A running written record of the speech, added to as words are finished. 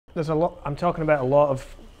There's a lot, I'm talking about a lot of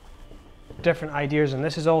different ideas, and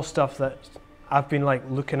this is all stuff that I've been like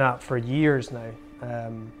looking at for years now,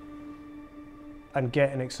 and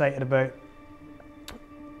getting excited about.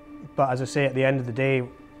 But as I say, at the end of the day,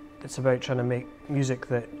 it's about trying to make music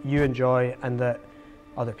that you enjoy and that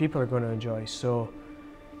other people are going to enjoy. So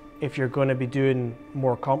if you're going to be doing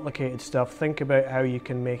more complicated stuff, think about how you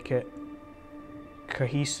can make it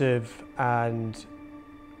cohesive and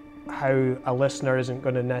how a listener isn't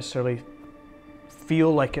going to necessarily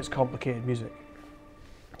feel like it's complicated music.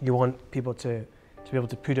 You want people to be able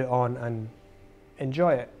to put it on and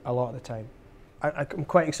enjoy it a lot of the time. I'm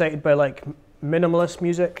quite excited by like minimalist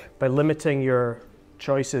music. By limiting your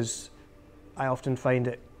choices, I often find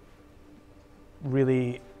it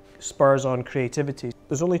really spurs on creativity.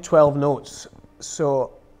 There's only 12 notes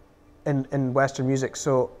so in Western music,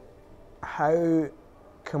 so how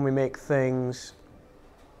can we make things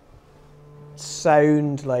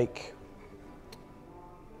sound like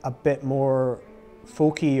a bit more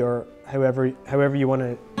folky, or however you want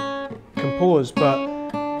to compose, but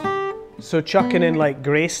so chucking in like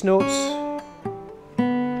grace notes,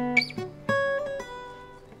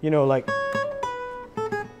 you know, like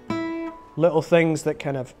little things that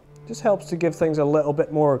kind of just helps to give things a little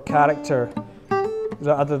bit more character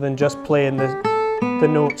rather than just playing the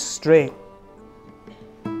notes straight.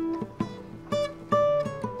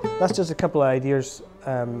 That's just a couple of ideas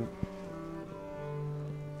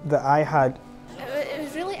that I had. It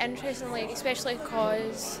was really interesting, like especially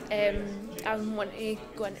because I want to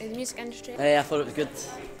go into the music industry. I thought it was good.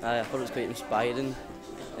 I thought it was quite inspiring,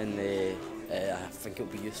 and I think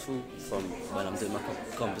it'll be useful from when I'm doing my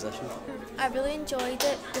composition. I really enjoyed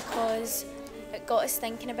it because it got us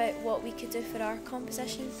thinking about what we could do for our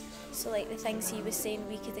composition. So like the things he was saying,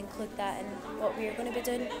 we could include that in what we were going to be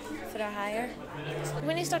doing for our hire.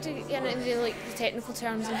 When I started getting into like the technical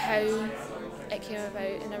terms and how it came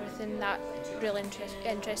about and everything, that really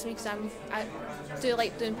interests me, because I do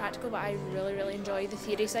like doing practical, but I really enjoy the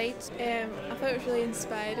theory side. I thought it was really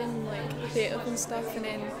inspiring, like creative and stuff, and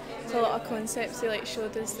then there's a lot of concepts they like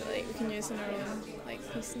showed us that like we can use in our own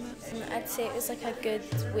like piece and that. I'd say it was like a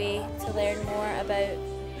good way to learn more about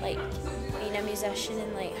like being a musician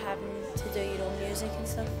and like having to do your own music and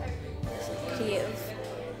stuff. It's like creative.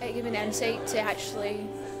 It gave me an insight to actually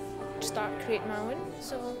start creating my own,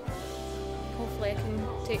 so hopefully I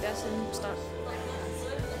can take this and start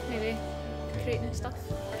maybe creating stuff.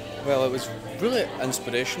 Well, it was really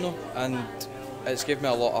inspirational, and it's given me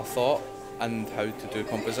a lot of thought and how to do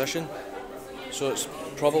composition. So it's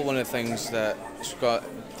probably one of the things that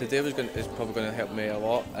today is probably going to help me a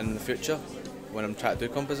lot in the future when I'm trying to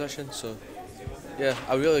do composition. So yeah,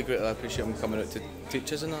 I really greatly appreciate him coming out to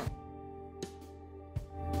teach us in that.